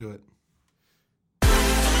Do it.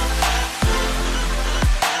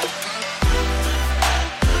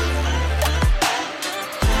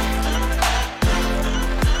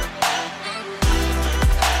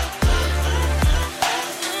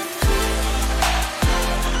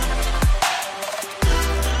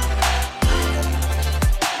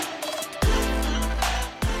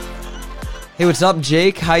 Hey, what's up,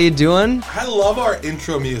 Jake? How you doing? I love our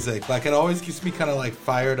intro music. Like, it always gets me kind of like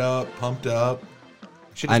fired up, pumped up.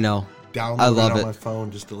 I know. Download it on my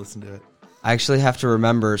phone just to listen to it. I actually have to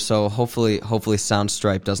remember, so hopefully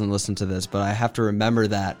Soundstripe doesn't listen to this, but I have to remember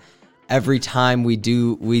that every time we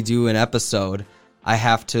do an episode, I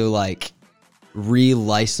have to like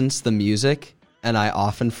re-license the music, and I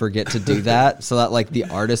often forget to do that so that like the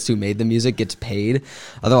artist who made the music gets paid.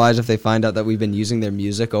 Otherwise, if they find out that we've been using their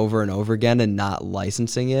music over and over again and not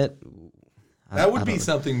licensing it, that would be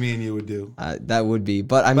something me and you would do. That would be,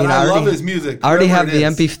 but I mean, I love his music. I already have the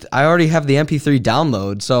MP3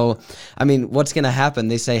 download. So, I mean, what's gonna happen?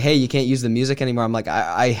 They say, "Hey, you can't use the music anymore." I'm like,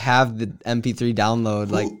 I have the MP3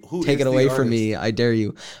 download. Who take it away from artist? me. I dare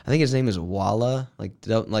you. I think his name is Walla,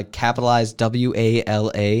 like capitalized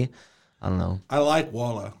WALA. I don't know. I like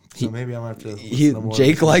Walla, so maybe I'm gonna have to. Listen to more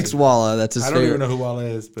Jake likes Walla. That's his favorite. I don't even know who Walla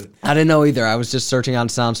is, but I didn't know either. I was just searching on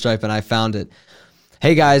Soundstripe and I found it.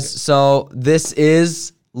 Hey guys, so this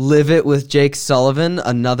is Live It with Jake Sullivan,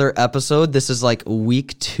 another episode. This is like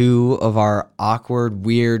week 2 of our awkward,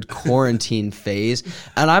 weird quarantine phase,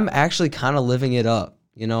 and I'm actually kind of living it up,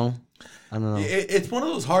 you know? I don't know. It's one of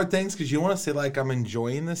those hard things because you want to say like I'm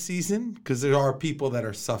enjoying this season because there are people that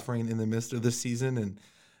are suffering in the midst of this season and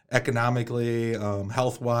economically,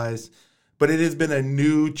 health-wise. But it has been a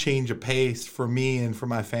new change of pace for me and for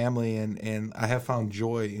my family, and I have found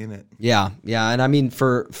joy in it. Yeah, and I mean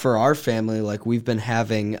for our family, like we've been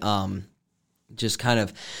having just kind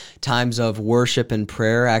of times of worship and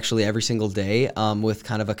prayer actually every single day with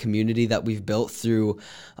kind of a community that we've built through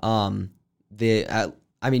most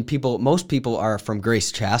people are from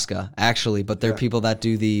Grace Chaska, actually, but they're people that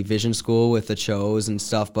do the Vision School with the Chose and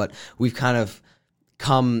stuff, but we've kind of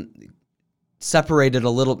come separated a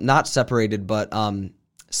little, not separated, but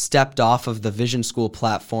stepped off of the Vision School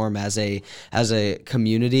platform as a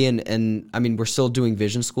community, and I mean we're still doing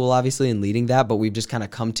Vision School obviously and leading that, but we've just kind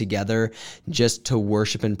of come together just to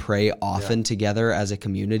worship and pray often together as a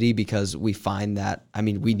community because we find that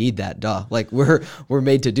we need that. Like we're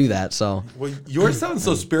made to do that. So well, yours sounds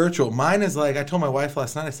so spiritual. Mine is like I told my wife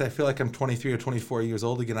last night. I said I feel like I'm 23 or 24 years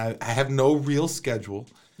old again. I have no real schedule.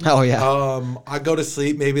 Oh yeah. I go to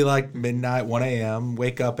sleep maybe like midnight, 1 a.m.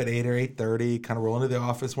 Wake up at 8 or 8:30. Kind of roll into the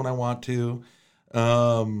office when I want to.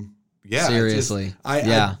 Seriously.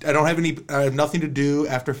 I don't have any. I have nothing to do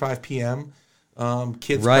after 5 p.m.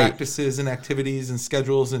 Kids practices and activities and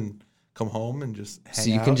schedules, and come home and just hang out. So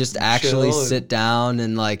you can just actually sit down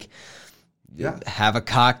and like. Yeah. Have a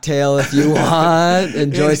cocktail if you want.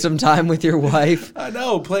 Enjoy some time with your wife. I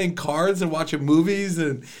know, playing cards and watching movies,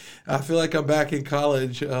 and I feel like I'm back in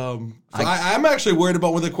college. I'm actually worried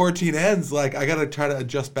about when the quarantine ends. Like, I got to try to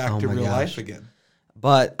adjust back to real life again.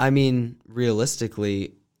 But, I mean,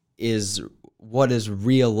 realistically, what is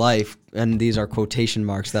real life, and these are quotation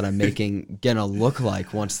marks that I'm making, going to look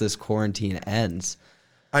like once this quarantine ends?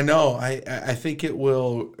 I know. I think it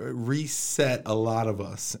will reset a lot of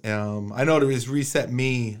us. I know it has reset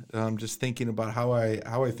me. Just thinking about how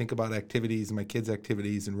I think about activities and my kids'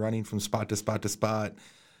 activities and running from spot to spot to spot,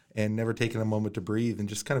 and never taking a moment to breathe and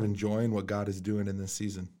just kind of enjoying what God is doing in this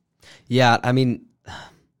season. Yeah, I mean,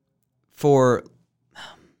 how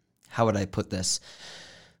would I put this?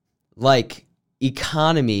 Like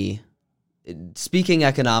economy, speaking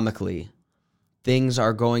economically, things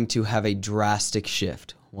are going to have a drastic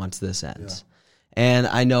shift once this ends. Yeah. And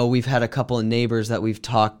I know we've had a couple of neighbors that we've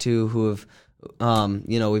talked to who have,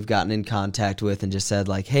 we've gotten in contact with and just said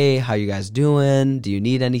like, hey, how you guys doing? Do you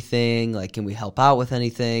need anything? Like, can we help out with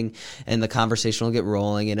anything? And the conversation will get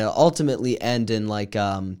rolling and it'll ultimately end in like,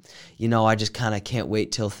 I just kind of can't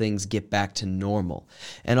wait till things get back to normal.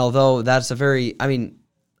 And although that's that's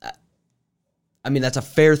a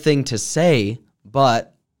fair thing to say, but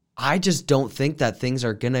I just don't think that things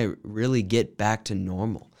are going to really get back to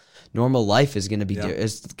normal. Normal life is going to be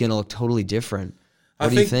it's going to look totally different.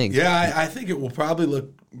 What do you think? Yeah, I think it will probably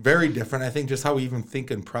look very different. I think just how we even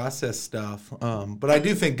think and process stuff. But I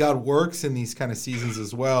do think God works in these kind of seasons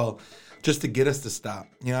as well just to get us to stop.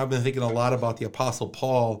 I've been thinking a lot about the Apostle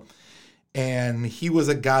Paul, and he was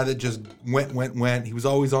a guy that just went. He was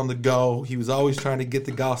always on the go. He was always trying to get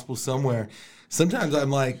the gospel somewhere. Sometimes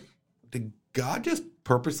I'm like, did God just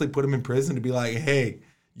purposely put him in prison to be like, hey,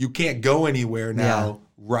 you can't go anywhere now,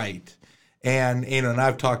 right? And and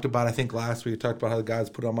I've talked about, I think last week, I talked about how God's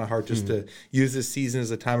put on my heart just to use this season as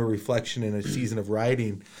a time of reflection and a season of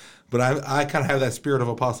writing. But I kind of have that spirit of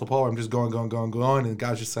Apostle Paul. Where I'm just going, and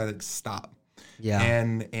God's just saying, stop. Yeah.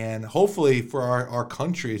 And hopefully for our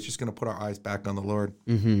country, it's just going to put our eyes back on the Lord.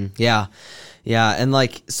 Mm-hmm. Yeah. Yeah. And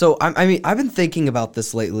so, I mean, I've been thinking about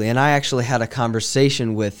this lately, and I actually had a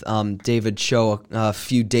conversation with David Cho a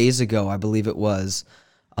few days ago, I believe it was.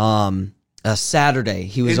 A Saturday,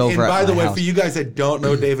 he was over. And by at the my way, house. for you guys that don't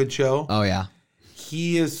know David Cho, Oh yeah,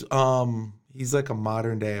 he is he's like a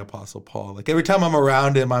modern day Apostle Paul. Like every time I'm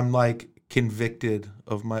around him, I'm like convicted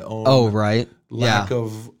of my own right, lack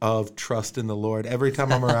of trust in the Lord. Every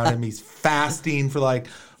time I'm around him, he's fasting for like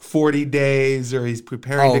 40 days, or he's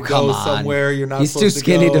preparing to go somewhere you're not. He's supposed too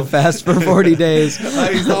skinny to, to fast for 40 days.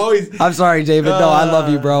 He's always. I'm sorry, David. No, I love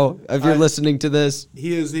you, bro. If you're listening to this,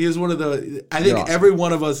 he is one of the. I think awesome. every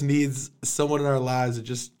one of us needs someone in our lives that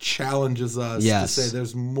just challenges us to say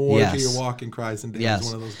there's more to your walk in Christ, and David's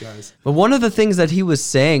one of those guys. But one of the things that he was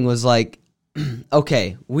saying was like,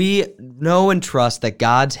 okay, we know and trust that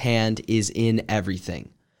God's hand is in everything,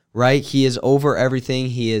 right? He is over everything.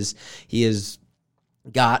 He is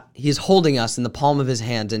holding us in the palm of his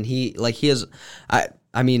hand, and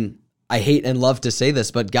I mean, I hate and love to say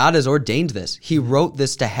this, but God has ordained this. He wrote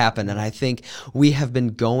this to happen, and I think we have been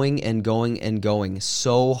going and going and going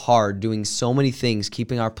so hard, doing so many things,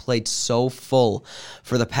 keeping our plates so full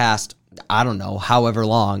for the past, I don't know, however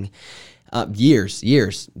long,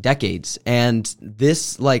 years, decades. And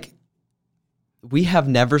this, like, we have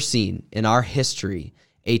never seen in our history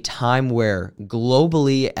a time where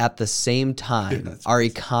globally at the same time, our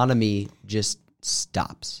economy just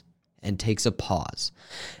stops and takes a pause.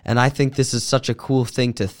 And I think this is such a cool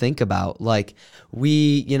thing to think about. Like,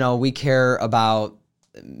 we care about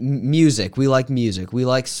music. We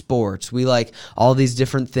like sports. We like all these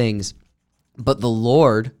different things. But the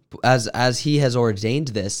Lord, as he has ordained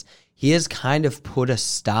this, he has kind of put a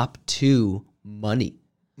stop to money,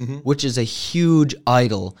 which is a huge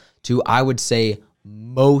idol to, I would say,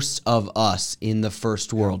 most of us in the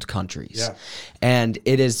first world countries. Yeah. And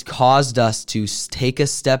it has caused us to take a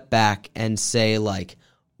step back and say, like,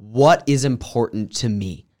 what is important to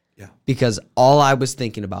me? Yeah. Because all I was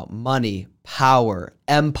thinking about, money, power,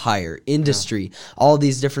 empire, industry, all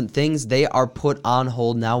these different things, they are put on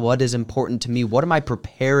hold now. What is important to me? What am I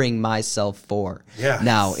preparing myself for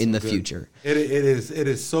now in the future? It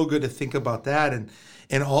is so good to think about that.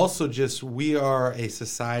 And also just, we are a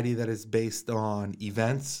society that is based on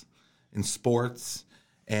events and sports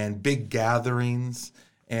and big gatherings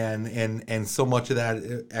and so much of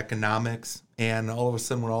that economics. And all of a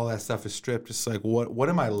sudden, when all that stuff is stripped, it's like, what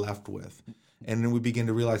am I left with? And then we begin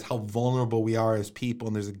to realize how vulnerable we are as people,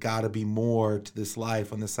 and there's got to be more to this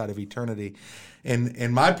life on this side of eternity.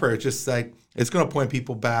 And my prayer is just like, it's going to point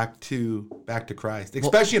people back to Christ,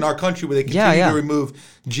 especially in our country where they continue to remove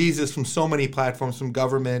Jesus from so many platforms, from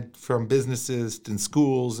government, from businesses and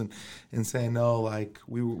schools, and saying, no, like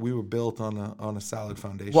we were built on a solid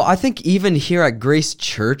foundation. Well, I think even here at Grace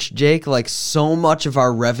Church, Jake, like, so much of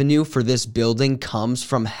our revenue for this building comes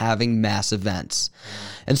from having mass events.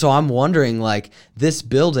 And so I'm wondering, like, this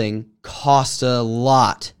building costs a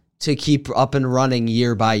lot to keep up and running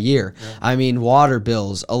year by year. Yeah. I mean, water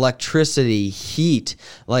bills, electricity, heat,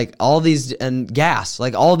 like all these, and gas,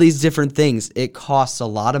 like all these different things. It costs a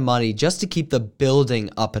lot of money just to keep the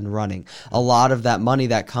building up and running. A lot of that money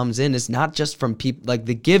that comes in is not just from people, like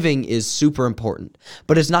the giving is super important,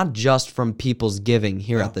 but it's not just from people's giving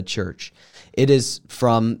here at the church. It is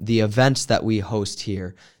from the events that we host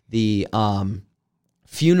here, the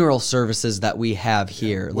funeral services that we have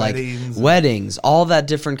here, like weddings, all that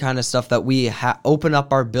different kind of stuff that we open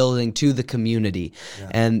up our building to the community.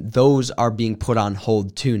 And those are being put on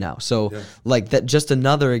hold too now. So like that, just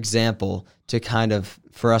another example to kind of,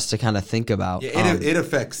 for us to kind of think about. It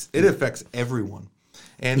affects everyone.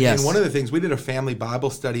 And one of the things, we did a family Bible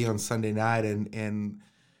study on Sunday night, and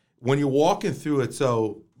when you're walking through it,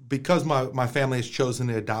 so because my family has chosen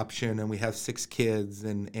the adoption, and we have 6 kids,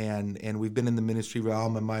 and we've been in the ministry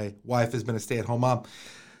realm, and my wife has been a stay-at-home mom,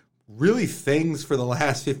 really things for the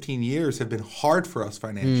last 15 years have been hard for us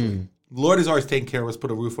financially. The Lord has always taken care of us,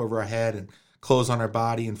 put a roof over our head and clothes on our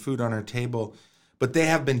body and food on our table, but they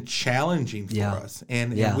have been challenging for us.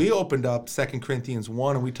 And we opened up 2 Corinthians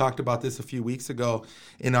 1, and we talked about this a few weeks ago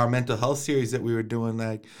in our mental health series that we were doing,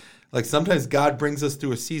 like sometimes God brings us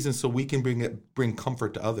through a season so we can bring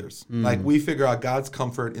comfort to others. Like we figure out God's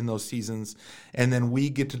comfort in those seasons, and then we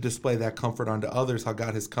get to display that comfort onto others, how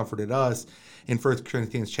God has comforted us in 1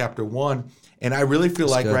 Corinthians chapter 1. And I really feel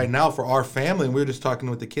right now for our family, and we were just talking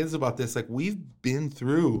with the kids about this, like we've been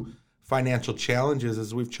through financial challenges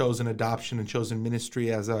as we've chosen adoption and chosen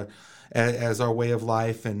ministry as our way of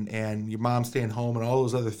life, and your mom staying home and all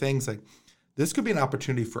those other things, like this could be an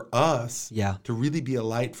opportunity for us to really be a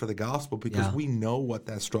light for the gospel, because we know what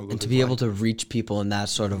that struggle is. And to be able to reach people in that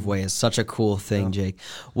sort of way is such a cool thing, Jake.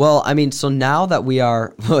 Well, I mean, so now that we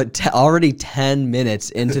are already 10 minutes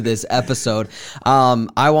into this episode,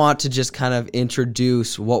 I want to just kind of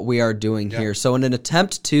introduce what we are doing here. So in an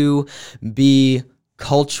attempt to be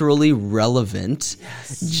culturally relevant,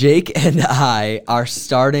 Jake and I are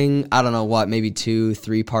starting, I don't know what, maybe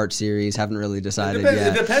 2-3 part series, haven't really decided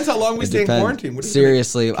yet. It depends how long we stay in quarantine.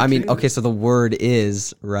 Seriously, I mean, okay, so the word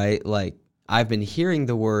is, right, like, I've been hearing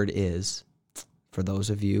the word is, for those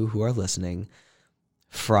of you who are listening,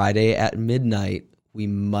 Friday at midnight, we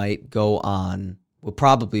might go on,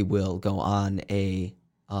 probably will go on a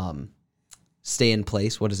stay in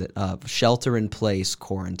place, what is it? Shelter in place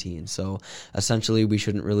quarantine. So essentially we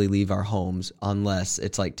shouldn't really leave our homes unless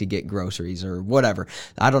it's like to get groceries or whatever.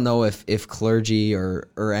 I don't know if clergy or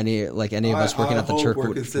any of us working at the church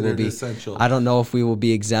will be essential. I don't know if we will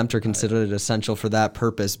be exempt or considered it essential for that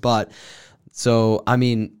purpose. But so, I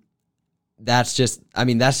mean, that's just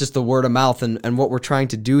the word of mouth. And what we're trying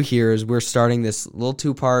to do here is we're starting this little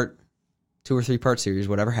 2 or 3 part series,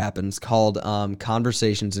 whatever happens, called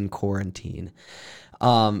Conversations in Quarantine.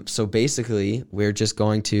 So basically, we're just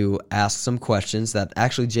going to ask some questions that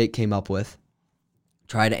actually Jake came up with,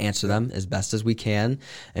 try to answer them as best as we can,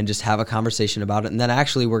 and just have a conversation about it. And then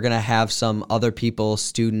actually we're going to have some other people,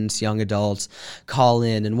 students, young adults, call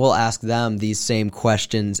in, and we'll ask them these same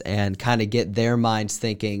questions and kind of get their minds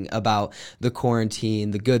thinking about the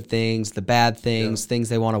quarantine, the good things, the bad things, things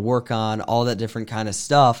they want to work on, all that different kind of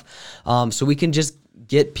stuff. So we can just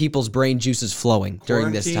get people's brain juices flowing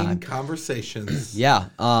during this time. Conversations.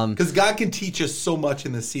 Because God can teach us so much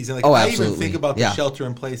in this season. Like, I even think about the shelter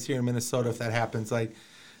in place here in Minnesota, if that happens. Like,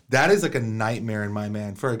 that is like a nightmare in my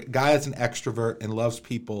man. For a guy that's an extrovert and loves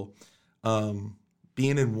people,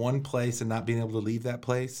 being in one place and not being able to leave that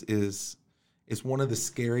place is one of the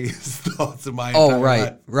scariest thoughts of my entire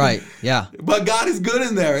life. Right. But God is good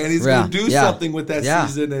in there, and He's going to do something with that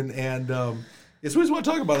season, and it's what we want to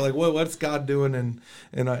talk about, like what's God doing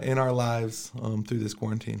in our lives through this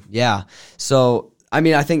quarantine. Yeah. So, I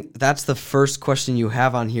mean, I think that's the first question you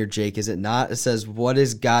have on here, Jake, is it not? It says, what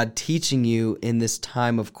is God teaching you in this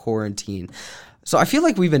time of quarantine? So I feel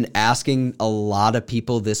like we've been asking a lot of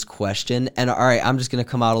people this question. And all right, I'm just going to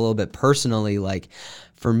come out a little bit personally. Like,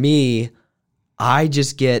 for me, I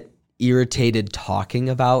just get irritated talking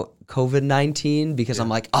about COVID-19 because I'm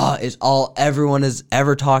like, it's all everyone is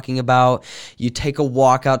ever talking about. You take a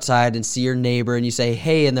walk outside and see your neighbor and you say,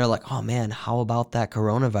 hey, and they're like, oh man, how about that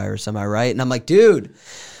coronavirus? Am I right? And I'm like, dude,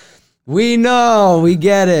 we know, we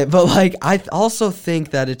get it. But like, I also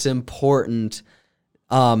think that it's important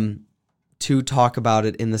to talk about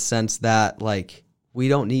it in the sense that like, we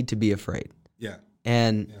don't need to be afraid. Yeah.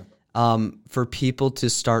 And for people to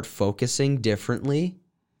start focusing differently,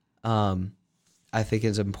 I think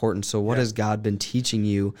is important. So what has God been teaching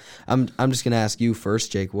you? I'm just going to ask you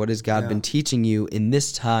first, Jake. What has God been teaching you in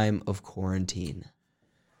this time of quarantine?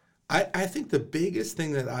 I think the biggest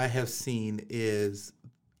thing that I have seen is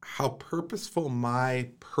how purposeful my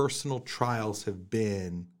personal trials have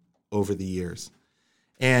been over the years.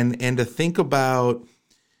 And to think about,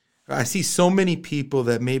 I see so many people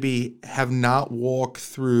that maybe have not walked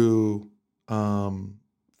through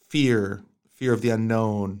fear of the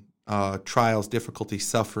unknown, trials, difficulty,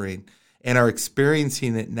 suffering, and are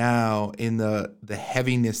experiencing it now in the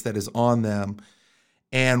heaviness that is on them.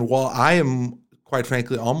 And while I am, quite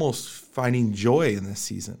frankly, almost finding joy in this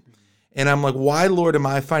season. And I'm like, why, Lord, am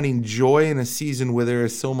I finding joy in a season where there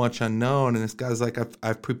is so much unknown? And this guy's like,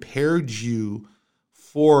 I've prepared you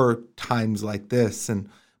for times like this. And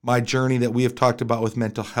my journey that we have talked about with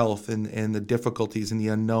mental health and the difficulties and the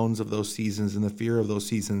unknowns of those seasons and the fear of those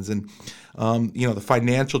seasons and, the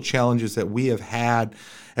financial challenges that we have had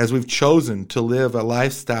as we've chosen to live a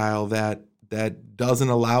lifestyle that doesn't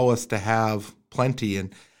allow us to have plenty.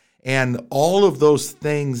 And all of those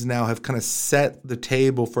things now have kind of set the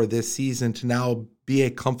table for this season to now be a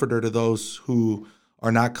comforter to those who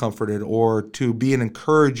are not comforted, or to be an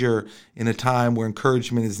encourager in a time where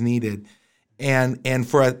encouragement is needed. And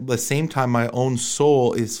for at the same time, my own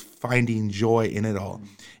soul is finding joy in it all.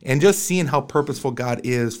 And just seeing how purposeful God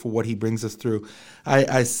is for what He brings us through.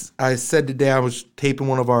 I said today, I was taping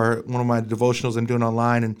one of my devotionals I'm doing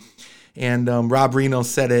online, and Rob Reno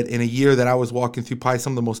said it in a year that I was walking through probably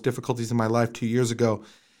some of the most difficulties in my life 2 years ago.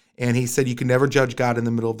 And he said, you can never judge God in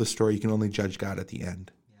the middle of the story. You can only judge God at the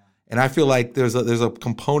end. And I feel like there's a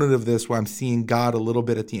component of this where I'm seeing God a little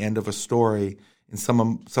bit at the end of a story in some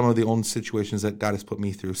of the own situations that God has put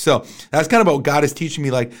me through. So that's kind of what God is teaching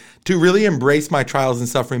me, like to really embrace my trials and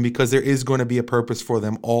suffering, because there is going to be a purpose for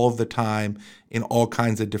them all of the time in all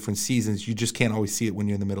kinds of different seasons. You just can't always see it when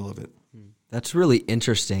you're in the middle of it. That's really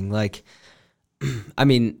interesting. Like, I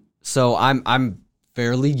mean, so I'm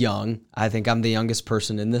fairly young. I think I'm the youngest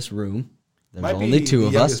person in this room. There's Might only be two the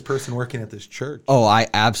of youngest us. person working at this church. Oh, I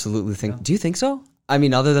absolutely think. Do you think so? I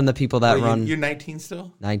mean, other than the people that Wait, run you're 19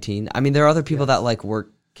 still? 19. I mean, there are other people that like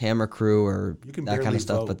work camera crew or You can that kind barely of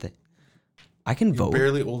stuff, vote. but I can vote.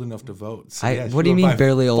 Barely old enough to vote. So yes, What do you mean are by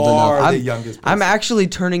barely old far enough? the youngest person. I'm actually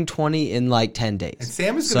turning 20 in like 10 days. And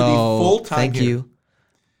Sam is going to be full-time Thank here. you.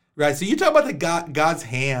 Right. So you talk about the God's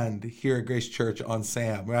hand here at Grace Church on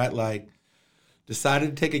Sam, right? Like decided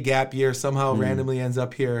to take a gap year, somehow randomly ends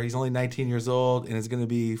up here. He's only 19 years old and is going to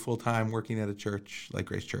be full-time working at a church like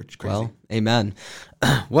Grace Church. Crazy. Well, amen.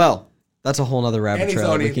 Well, that's a whole nother rabbit And he's trail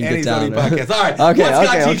we owning- can and get he's down. owning podcasts. All right. Okay,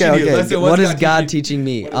 What's God teaching you? Let's do What what's is God teaching teaching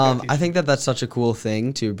me? What is God teaching I think that's such a cool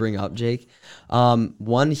thing to bring up, Jake.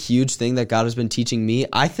 One huge thing that God has been teaching me,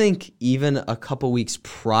 I think even a couple weeks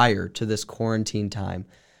prior to this quarantine time,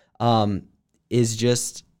 is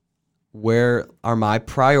just where are my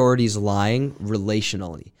priorities lying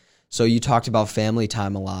relationally. So you talked about family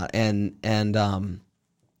time a lot, and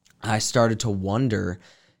I started to wonder,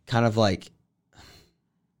 kind of like,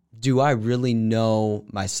 do I really know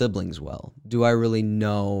my siblings well? Do I really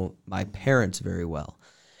know my parents very well?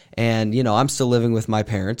 And, you know, I'm still living with my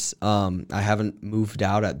parents. I haven't moved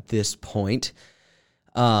out at this point.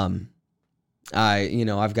 I've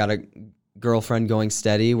got a girlfriend going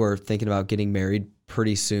steady. We're thinking about getting married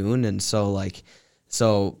pretty soon. And so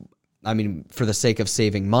I mean, for the sake of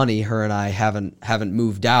saving money, her and I haven't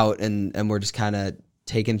moved out, and we're just kind of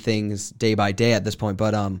taking things day by day at this point.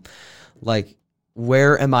 But like,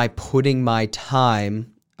 where am I putting my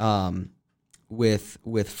time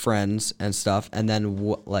with friends and stuff, and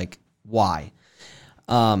then why?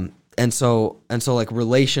 And so like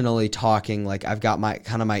relationally talking, like I've got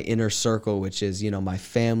my inner circle, which is, you know, my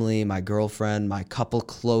family, my girlfriend, my couple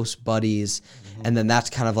close buddies, and then that's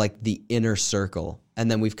kind of like the inner circle. And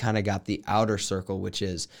then we've kind of got the outer circle, which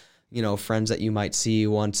is, you know, friends that you might see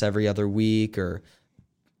once every other week, or,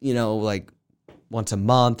 you know, like once a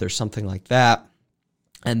month or something like that.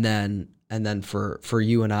 And then for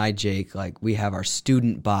you and I, Jake, like we have our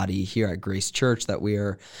student body here at Grace Church that we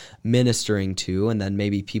are ministering to, and then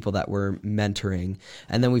maybe people that we're mentoring.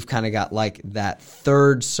 And then we've kind of got like that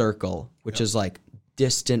third circle, which is like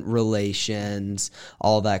distant relations,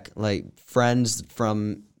 all that, like friends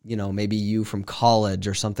from, you know, maybe you from college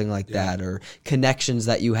or something like that, or connections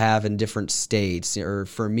that you have in different states. Or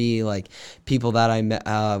for me, like people that I met,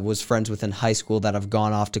 was friends with in high school that have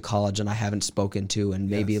gone off to college and I haven't spoken to in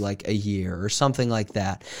maybe like a year or something like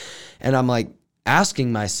that. And I'm like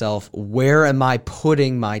asking myself, where am I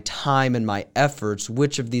putting my time and my efforts?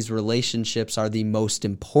 Which of these relationships are the most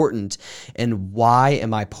important, and why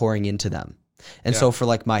am I pouring into them? And so for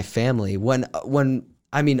like my family, when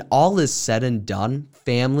I mean, all is said and done,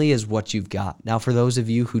 family is what you've got. Now, for those of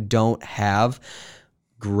you who don't have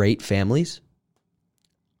great families,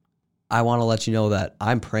 I want to let you know that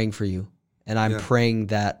I'm praying for you, and I'm praying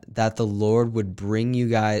that the Lord would bring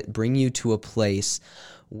you to a place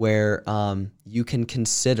where you can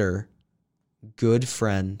consider good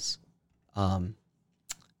friends,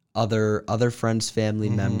 other friends, family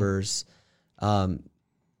members, and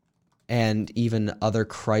even other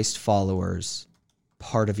Christ followers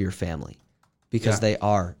part of your family, because they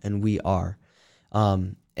are, and we are.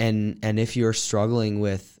 And if you're struggling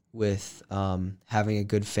with having a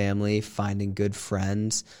good family, finding good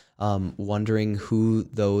friends, wondering who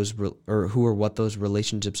what those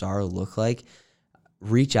relationships are or look like,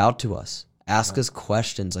 reach out to us. Ask us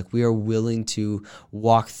questions. Like, we are willing to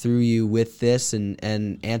walk through you with this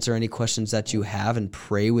and answer any questions that you have and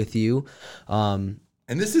pray with you. And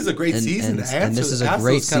this is a great season to answer. And this is a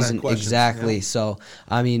great season, exactly. Yeah. So,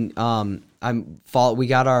 I mean, we got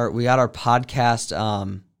our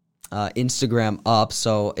podcast Instagram up.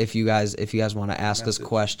 So if you guys want to ask us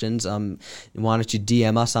questions, why don't you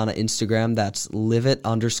DM us on Instagram? That's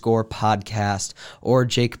live_it_podcast, or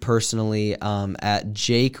Jake personally at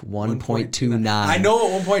Jake 1.29. I know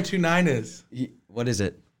what 1.29 is. What is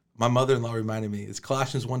it? My mother-in-law reminded me. It's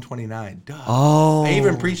Colossians 1:29. Duh. Oh. I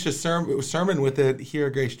even preached a sermon with it here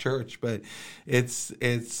at Grace Church, but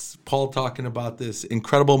it's Paul talking about this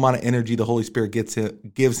incredible amount of energy the Holy Spirit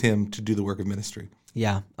gives him to do the work of ministry.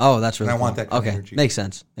 Yeah. Oh, that's really And I cool. want that kind of okay. energy. Makes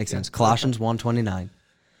sense. Makes sense. Colossians 1:29.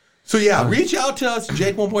 So yeah, reach out to us,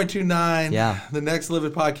 Jake 1.29. Yeah. The Next Live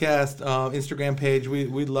It podcast Instagram page.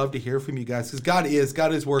 We'd love to hear from you guys, because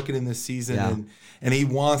God is working in this season, and He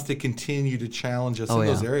wants to continue to challenge us in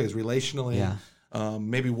those areas relationally. Yeah.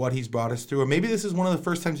 Maybe what He's brought us through, or maybe this is one of the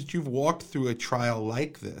first times that you've walked through a trial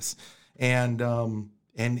like this, and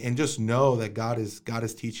just know that God is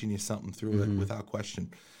teaching you something through it without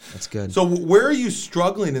question. That's good. So where are you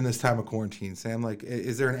struggling in this time of quarantine, Sam? Like,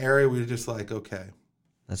 is there an area where you're just like, okay,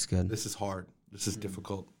 that's good, this is hard, this is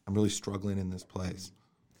difficult, I'm really struggling in this place?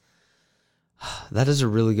 That is a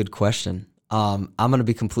really good question. I'm going to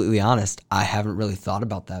be completely honest. I haven't really thought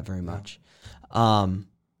about that very much. I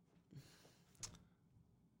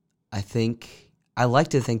like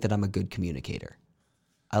to think that I'm a good communicator.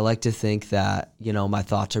 I like to think that, my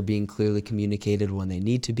thoughts are being clearly communicated when they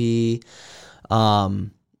need to be.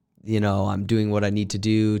 I'm doing what I need to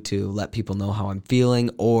do to let people know how I'm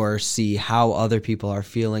feeling, or see how other people are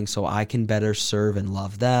feeling so I can better serve and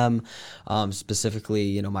love them.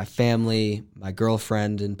 Specifically, my family, my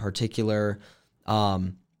girlfriend in particular.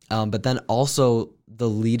 But then also the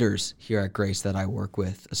leaders here at Grace that I work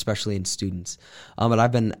with, especially in students. But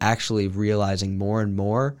I've been actually realizing more and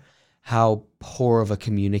more how poor of a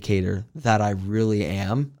communicator that I really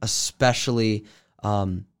am, especially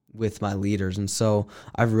with my leaders. And so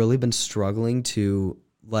I've really been struggling to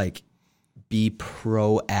be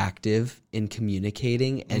proactive in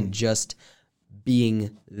communicating and just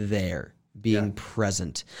being there, being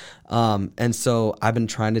present. And so I've been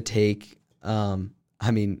trying to take,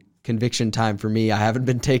 conviction time for me. I haven't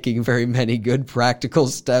been taking very many good practical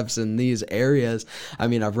steps in these areas.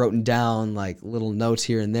 I've written down little notes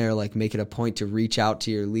here and there, make it a point to reach out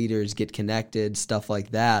to your leaders, get connected, stuff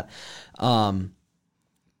like that. But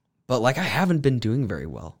I haven't been doing very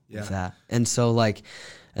well with that. And so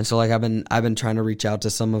I've been trying to reach out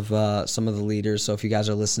to some of the leaders. So if you guys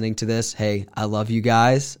are listening to this, hey, I love you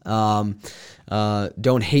guys.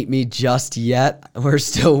 Don't hate me just yet. We're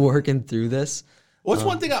still working through this. What's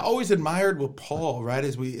one thing I always admired with Paul, right?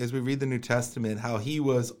 As we read the New Testament, how he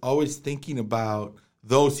was always thinking about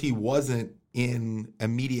those he wasn't in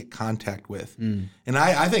immediate contact with. And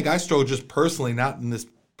I think I struggle just personally, not in this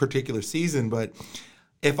particular season, but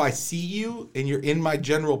if I see you and you're in my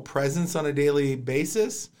general presence on a daily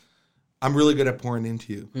basis, I'm really good at pouring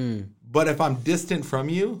into you. But if I'm distant from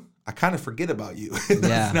you, I kind of forget about you.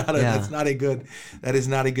 That is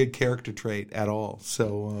not a good character trait at all.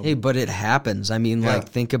 So hey, but it happens.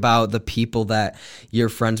 Think about the people that you're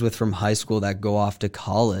friends with from high school that go off to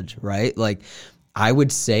college, right? I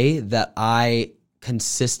would say that I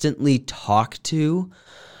consistently talk to,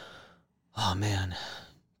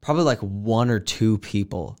 probably one or two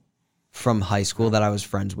people from high school that I was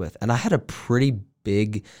friends with. And I had a pretty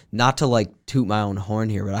big, not to toot my own horn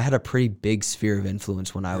here, but I had a pretty big sphere of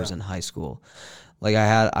influence when I was in high school.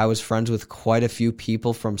 I was friends with quite a few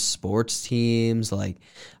people from sports teams.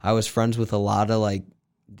 I was friends with a lot of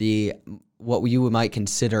what you might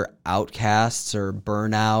consider outcasts or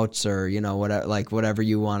burnouts or, whatever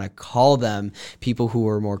you want to call them, people who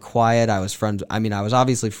were more quiet. I was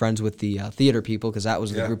obviously friends with the theater people, because that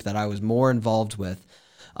was the group that I was more involved with.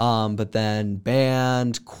 But then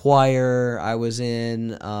band, choir, I was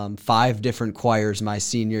in 5 different choirs my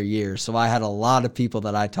senior year. So I had a lot of people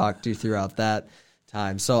that I talked to throughout that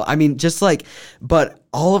time. So, but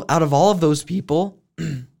out of all of those people,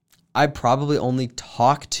 I probably only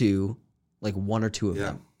talk to 1 or 2 of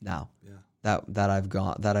them now. That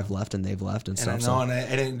I've left and they've left and stuff.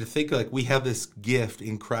 And to think we have this gift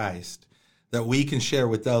in Christ that we can share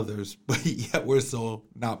with others, but yet we're so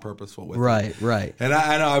not purposeful with it. Right. And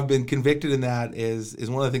I know I've been convicted in that is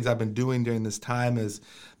one of the things I've been doing during this time is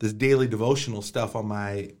this daily devotional stuff on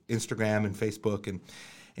my Instagram and Facebook and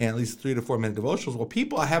at least 3 to 4 minute devotionals. Well,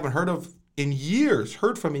 people I haven't heard from in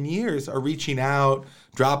years are reaching out,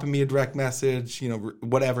 dropping me a direct message,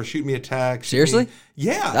 whatever, shoot me a text. Seriously?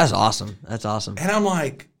 Yeah. That's awesome. And I'm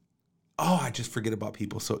like, I just forget about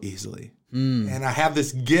people so easily. And I have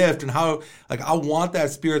this gift, and how I want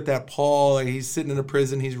that spirit that Paul, he's sitting in a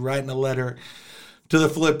prison, he's writing a letter to the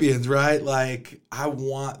Philippians, right? I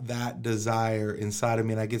want that desire inside of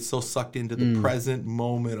me, and I get so sucked into the present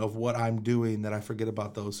moment of what I'm doing that I forget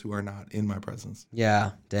about those who are not in my presence.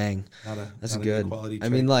 Yeah, dang. That's good. Quality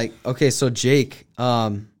trait. Okay, so Jake,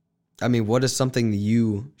 what is something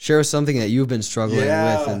that share something that you've been struggling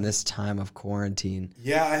with in this time of quarantine?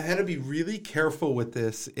 Yeah, I had to be really careful with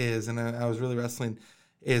this and I was really wrestling,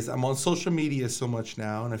 I'm on social media so much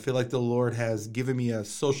now, and I feel like the Lord has given me a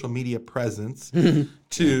social media presence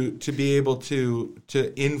to be able to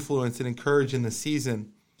influence and encourage in the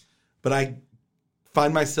season. But I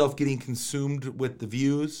find myself getting consumed with the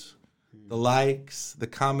views, the likes, the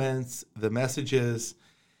comments, the messages,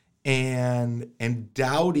 and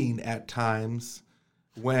doubting at times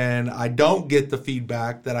when I don't get the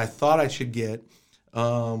feedback that I thought I should get.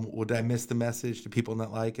 Would I miss the message? Do people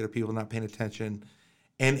not like it? Are people not paying attention?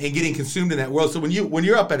 And getting consumed in that world. So when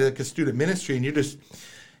you're up at a student ministry and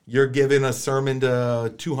you're giving a sermon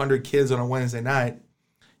to 200 kids on a Wednesday night,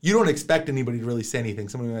 you don't expect anybody to really say anything.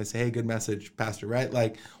 Somebody might say, "Hey, good message, Pastor," right?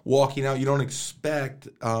 Like walking out, you don't expect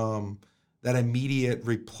that immediate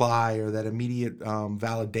reply or that immediate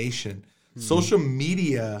validation. Social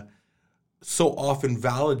media so often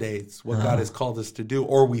validates what God has called us to do,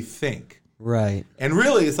 or we think. Right. And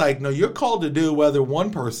really, it's like, no, you're called to do whether one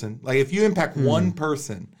person, like if you impact one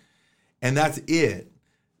person and that's it,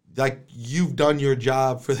 like you've done your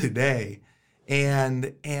job for the day.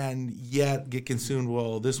 And yet get consumed,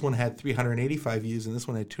 well, this one had 385 views and this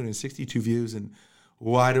one had 262 views, and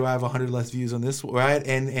why do I have 100 less views on this, right?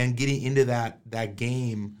 And getting into that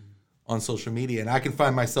game on social media. And I can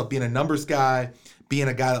find myself being a numbers guy, being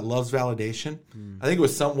a guy that loves validation. I think it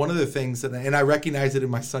was one of the things, and I recognize it in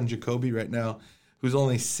my son Jacoby right now, who's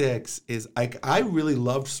only 6, is I really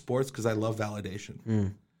loved sports because I love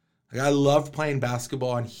validation. Like I loved playing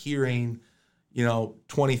basketball and hearing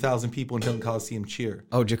 20,000 people in Hilton Coliseum cheer.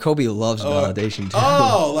 Oh, Jacoby loves validation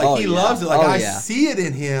too. He loves it. Like I yeah. see it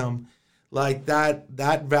in him, like that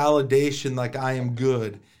validation, like I am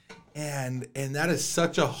good. And that is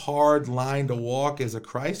such a hard line to walk as a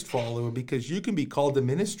Christ follower, because you can be called to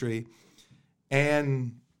ministry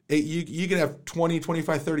and you can have 20,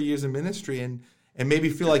 25, 30 years of ministry and maybe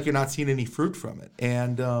feel like you're not seeing any fruit from it.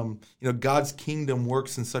 And, God's kingdom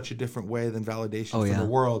works in such a different way than validation from the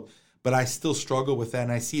world. But I still struggle with that.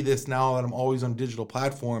 And I see this now that I'm always on digital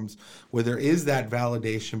platforms where there is that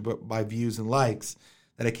validation, but by views and likes,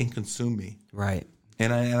 that it can consume me. Right.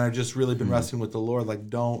 And I've just really been wrestling with the Lord, like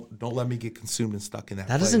don't let me get consumed and stuck in that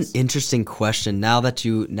place. That is an interesting question. Now that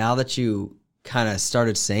you kind of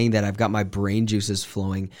started saying that, I've got my brain juices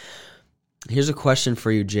flowing. Here's a question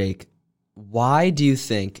for you, Jake. Why do you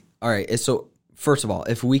think, all right, so first of all,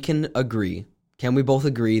 if we can we both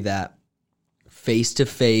agree that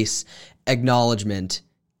face-to-face acknowledgement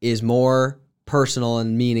is more personal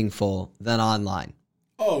and meaningful than online?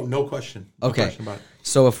 Oh, no question. No question about it.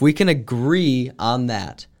 So if we can agree on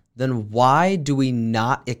that, then why do we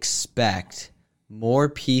not expect more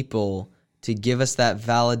people to give us that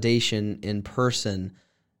validation in person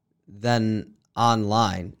than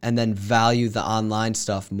online, and then value the online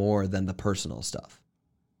stuff more than the personal stuff?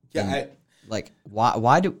 Yeah,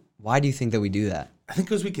 why do you think that we do that? I think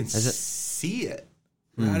because we can see it.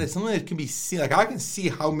 Right? It's something that can be seen. Like I can see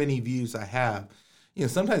how many views I have.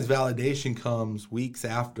 Sometimes validation comes weeks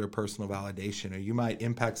after personal validation, or you might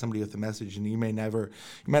impact somebody with a message and you might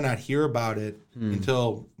not hear about it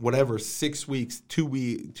until whatever, 6 weeks,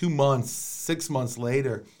 2 months, 6 months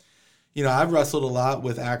later. I've wrestled a lot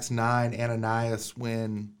with Acts 9, Ananias,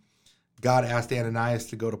 when God asked Ananias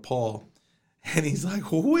to go to Paul. And he's like,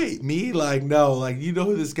 wait, me? Like, no, like, you know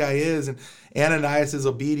who this guy is. And Ananias is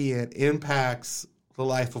obedient, impacts the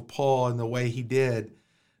life of Paul in the way he did.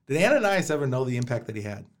 Did Ananias ever know the impact that he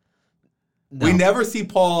had? No. We never see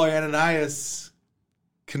Paul or Ananias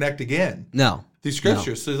connect again. No. Through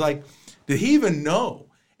Scripture. No. So it's like, did he even know?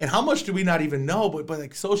 And how much do we not even know? But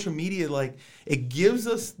like social media, like it gives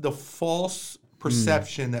us the false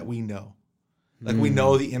perception that we know. Like we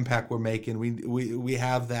know the impact we're making. We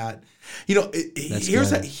have that.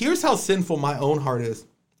 Here's how sinful my own heart is.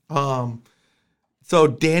 So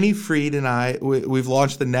Danny Freed and I, we've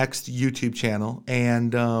launched the Next YouTube channel,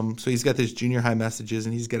 and so he's got this junior high messages,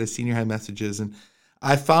 and he's got his senior high messages, and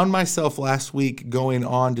I found myself last week going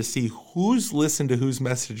on to see who's listened to whose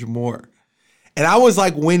message more, and I was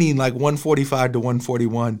like winning like 145 to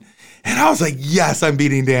 141, and I was like, yes, I'm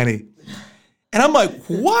beating Danny. And I'm like,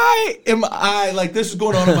 why am I, like, this is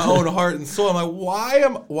going on in my own heart and soul. I'm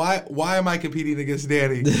like, why am I competing against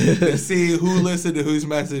Danny to see who listened to whose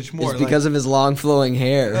message more? It's because of his long flowing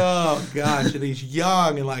hair. Oh gosh, and he's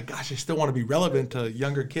young, and like, gosh, I still want to be relevant to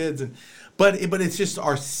younger kids. But it's just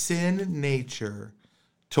our sin nature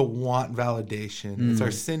to want validation. It's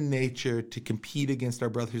our sin nature to compete against our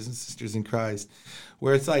brothers and sisters in Christ,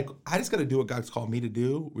 where it's like, I just got to do what God's called me to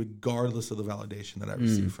do, regardless of the validation that I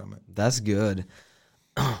receive from it. That's good.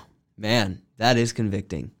 Oh, man, that is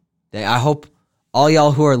convicting. I hope all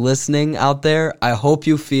y'all who are listening out there, I hope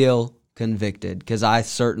you feel convicted, because I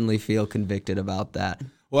certainly feel convicted about that.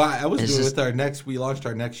 Well, I was doing with we launched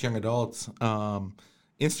our Next Young Adults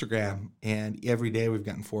Instagram, and every day we've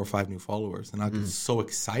gotten 4 or 5 new followers, and I'm so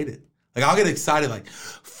excited. Like, I'll get excited, like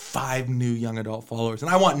 5 new young adult followers.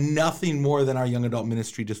 And I want nothing more than our young adult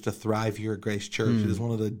ministry just to thrive here at Grace Church. It is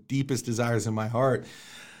one of the deepest desires in my heart.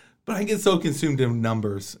 But I get so consumed in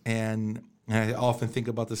numbers. And I often think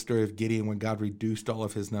about the story of Gideon when God reduced all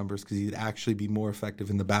of his numbers because he'd actually be more effective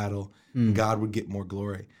in the battle and God would get more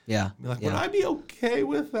glory. Yeah. Be like, would I be okay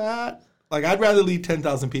with that? Like, I'd rather lead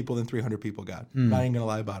 10,000 people than 300 people, God. I'm not even going to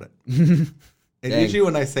lie about it. And usually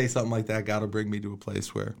when I say something like that, God will bring me to a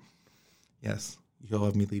place where, yes, you'll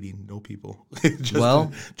have me leading no people,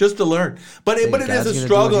 just to learn. But it is a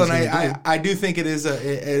struggle, and I do think it is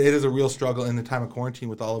a real struggle in the time of quarantine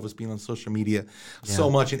with all of us being on social media so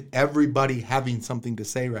much and everybody having something to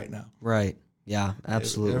say right now. Right. Yeah,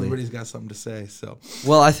 absolutely. Everybody's got something to say. So,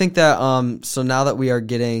 well, I think that so now that we are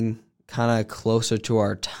getting kind of closer to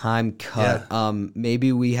our time cut,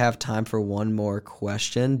 maybe we have time for one more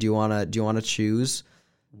question. Do you wanna choose?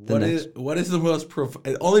 What is the most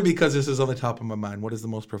only because this is on the top of my mind, what is the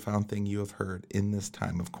most profound thing you have heard in this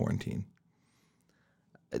time of quarantine?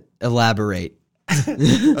 Elaborate. All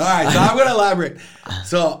right, so I'm going to elaborate.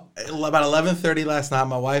 So about 11:30 last night,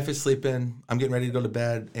 my wife is sleeping. I'm getting ready to go to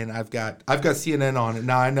bed, and I've got CNN on. And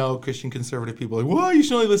now I know Christian conservative people are like, well, you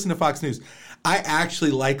should only listen to Fox News. I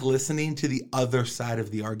actually like listening to the other side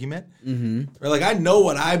of the argument. Or like, I know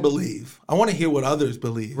what I believe. I want to hear what others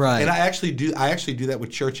believe. Right. And I actually do that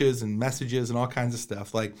with churches and messages and all kinds of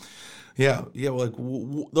stuff. Like, like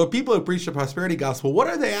the people who preach the prosperity gospel, what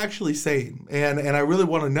are they actually saying? And I really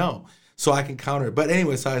want to know so I can counter it. But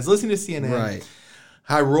anyway, so I was listening to CNN. Right.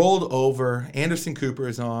 I rolled over. Anderson Cooper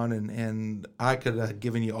is on, and I could have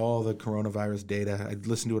given you all the coronavirus data. I'd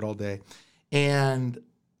listened to it all day. And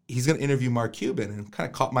he's going to interview Mark Cuban, and kind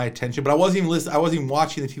of caught my attention. But I wasn't even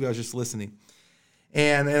watching the TV. I was just listening.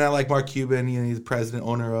 And I like Mark Cuban. He's the president,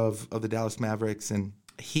 owner of the Dallas Mavericks. And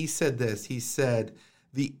he said this. He said,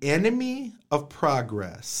 the enemy of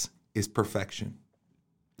progress is perfection.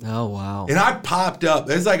 Oh, wow. And I popped up.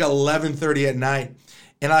 It was like 11:30 at night.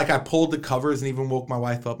 And I pulled the covers and even woke my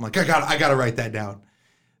wife up. I'm like, I got to write that down.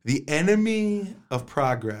 The enemy of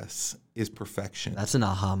progress is perfection. That's an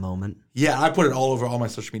aha moment. Yeah, I put it all over all my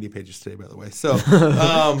social media pages today, by the way. So,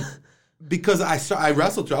 because I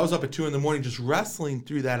wrestled through. I was up at 2 a.m. just wrestling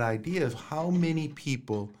through that idea of how many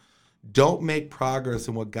people don't make progress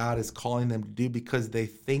in what God is calling them to do because they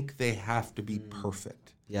think they have to be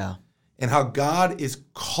perfect. Yeah. And how God is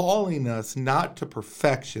calling us not to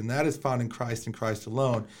perfection. That is found in Christ and Christ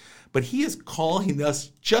alone. But he is calling us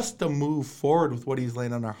just to move forward with what he's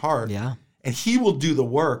laying on our heart. Yeah. And he will do the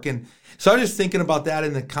work. And so I was just thinking about that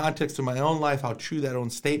in the context of my own life, how true that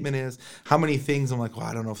own statement is. How many things I'm like, well,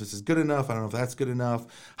 I don't know if this is good enough. I don't know if that's good enough.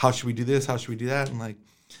 How should we do this? How should we do that? And like,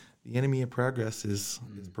 the enemy of progress is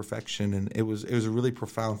perfection. And it was a really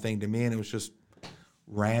profound thing to me. And it was just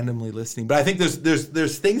randomly listening. But I think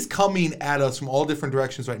there's things coming at us from all different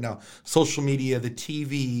directions right now. Social media, the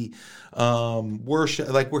TV, worship.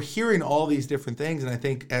 Like, we're hearing all these different things. And I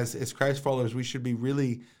think as Christ followers, we should be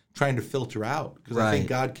really trying to filter out, because I think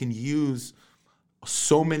God can use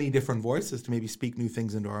so many different voices to maybe speak new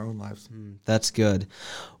things into our own lives. That's good.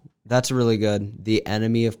 That's really good. The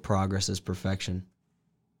enemy of progress is perfection.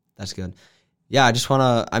 That's good. Yeah, I just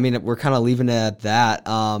want to, we're kind of leaving it at that.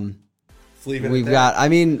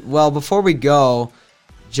 Before we go,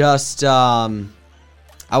 just,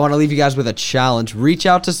 I want to leave you guys with a challenge. Reach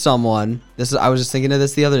out to someone. I was just thinking of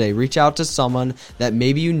this the other day. Reach out to someone that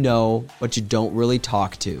maybe you know, but you don't really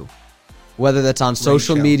talk to. Whether that's on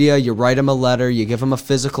social media, you write them a letter, you give them a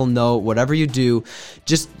physical note, whatever you do,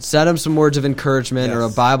 just send them some words of encouragement or a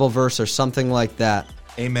Bible verse or something like that.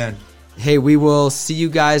 Amen. Hey, we will see you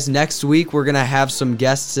guys next week. We're going to have some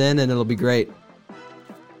guests in, and it'll be great.